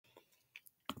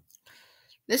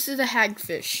This is a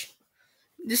hagfish.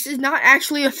 This is not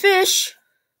actually a fish,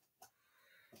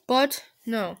 but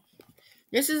no.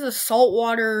 This is a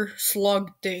saltwater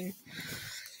slug thing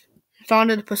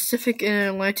found in the Pacific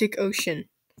and Atlantic Ocean.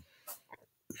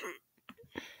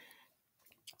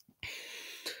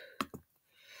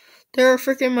 They're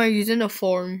freaking my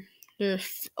xenoform.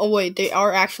 They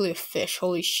are actually a fish.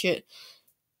 Holy shit.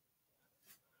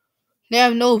 They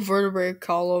have no vertebrate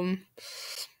column.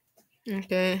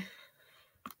 Okay.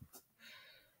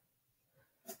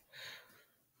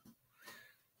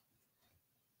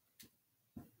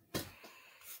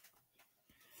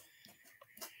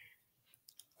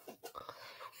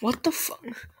 What the fuck?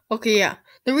 Okay, yeah.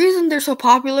 The reason they're so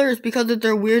popular is because of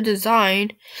their weird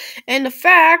design and the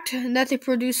fact that they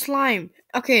produce slime.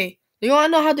 Okay, do you want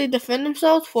to know how they defend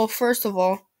themselves? Well, first of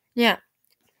all, yeah.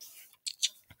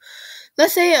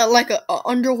 Let's say a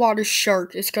underwater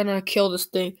shark is gonna kill this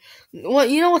thing.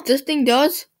 You know what this thing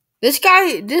does? This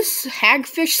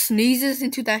hagfish sneezes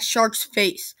into that shark's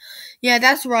face. Yeah,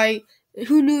 that's right.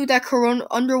 Who knew that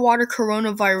underwater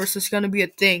coronavirus was gonna be a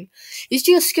thing? This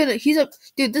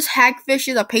hagfish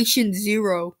is a patient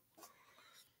zero.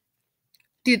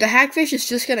 Dude, the hagfish is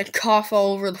just gonna cough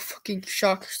all over the fucking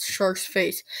shark's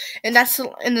face, and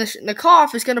the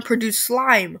cough is gonna produce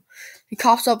slime. He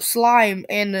coughs up slime,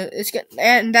 and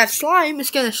that slime is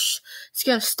gonna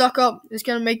stuck up. It's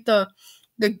gonna make the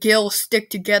gills stick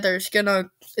together. It's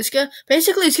gonna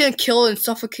kill and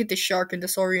suffocate the shark and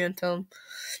disorient them.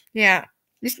 Yeah,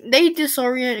 they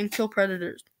disorient and kill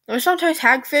predators. And sometimes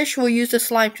hagfish will use the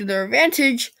slime to their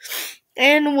advantage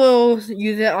and will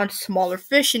use it on smaller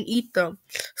fish and eat them.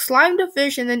 Slime the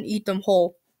fish and then eat them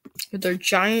whole with their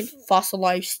giant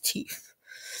fossilized teeth.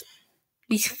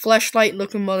 These fleshlight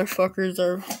looking motherfuckers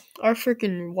are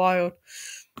freaking wild.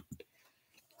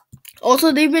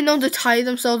 Also, they've been known to tie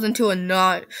themselves into a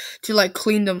knot to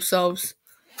clean themselves.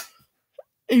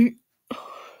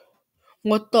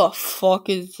 What the fuck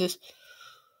is this?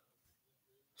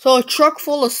 So a truck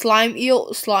full of slime of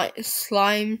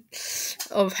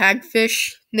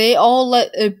hagfish. They all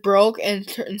let it broke and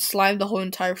slime the whole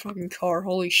entire fucking car.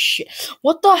 Holy shit!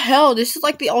 What the hell? This is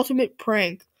like the ultimate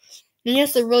prank. And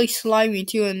yes, they're really slimy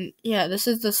too. And yeah, this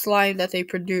is the slime that they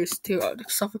produce to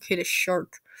suffocate a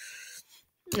shark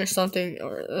or something,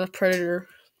 or a predator.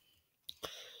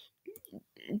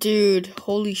 Dude,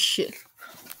 holy shit!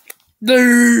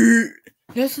 Dude,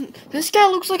 this guy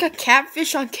looks like a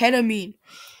catfish on ketamine.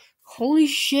 Holy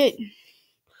shit.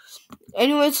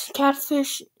 Anyways,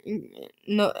 hagfish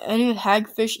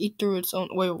eat through its own.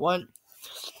 Wait, what?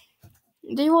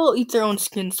 They will eat their own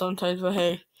skin sometimes, but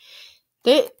hey.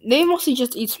 They mostly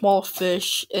just eat small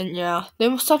fish, and yeah, they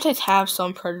will sometimes have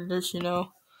some predators, It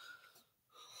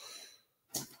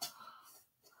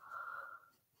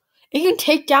can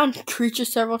take down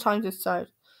creatures several times its size.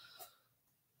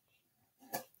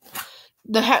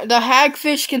 The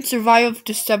hagfish can survive up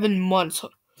to 7 months.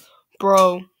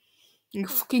 Bro, you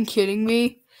fucking kidding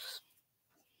me?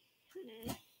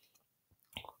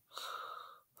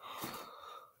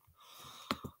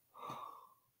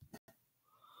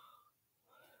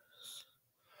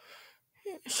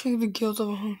 Check the gills of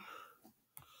a hunger.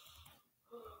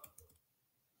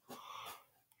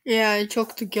 Yeah, it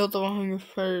choked the gills of a hungry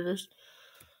predators.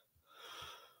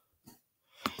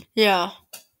 Yeah,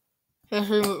 that's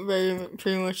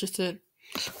pretty much just it.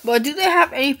 But do they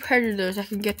have any predators that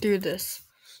can get through this?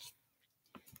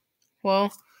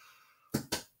 Well,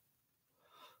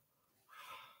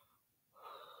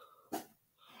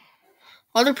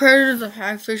 other predators of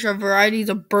hagfish are varieties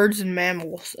of birds and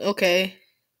mammals. Okay.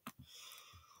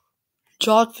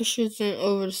 Jawed fishes and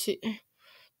over the sea,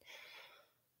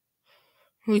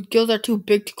 whose gills are too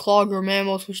big to clog, or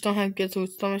mammals which don't have gills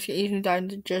whose stomachs can easily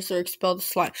digest or expel the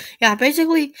slime. Yeah,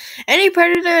 basically any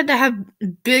predator that have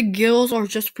big gills or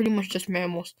just pretty much just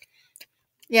mammals.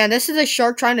 Yeah, this is a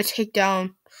shark trying to take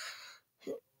down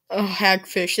a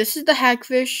hagfish. This is the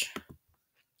hagfish.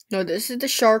 No, this is the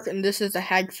shark, and this is the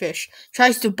hagfish.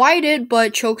 Tries to bite it,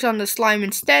 but chokes on the slime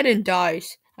instead and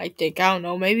dies. I think. I don't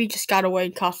know. Maybe he just got away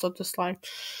and coughed up the slime.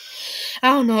 I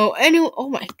don't know. Anyway, oh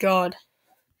my god.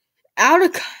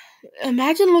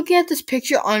 Imagine looking at this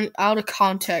picture out of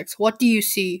context. What do you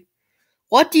see?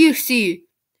 What do you see?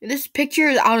 This picture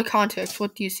is out of context.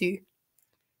 What do you see?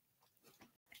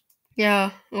 Yeah,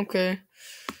 okay.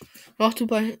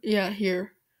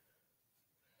 Here.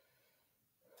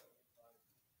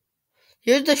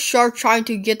 Here's the shark trying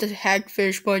to get the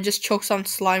hagfish, but it just chokes on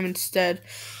slime instead.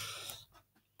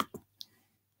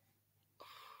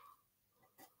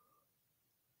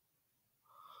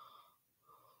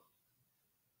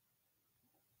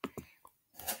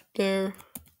 There.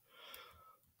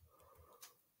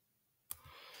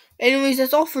 Anyways,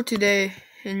 that's all for today.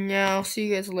 And yeah, I'll see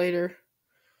you guys later.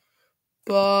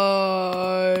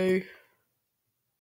 Bye.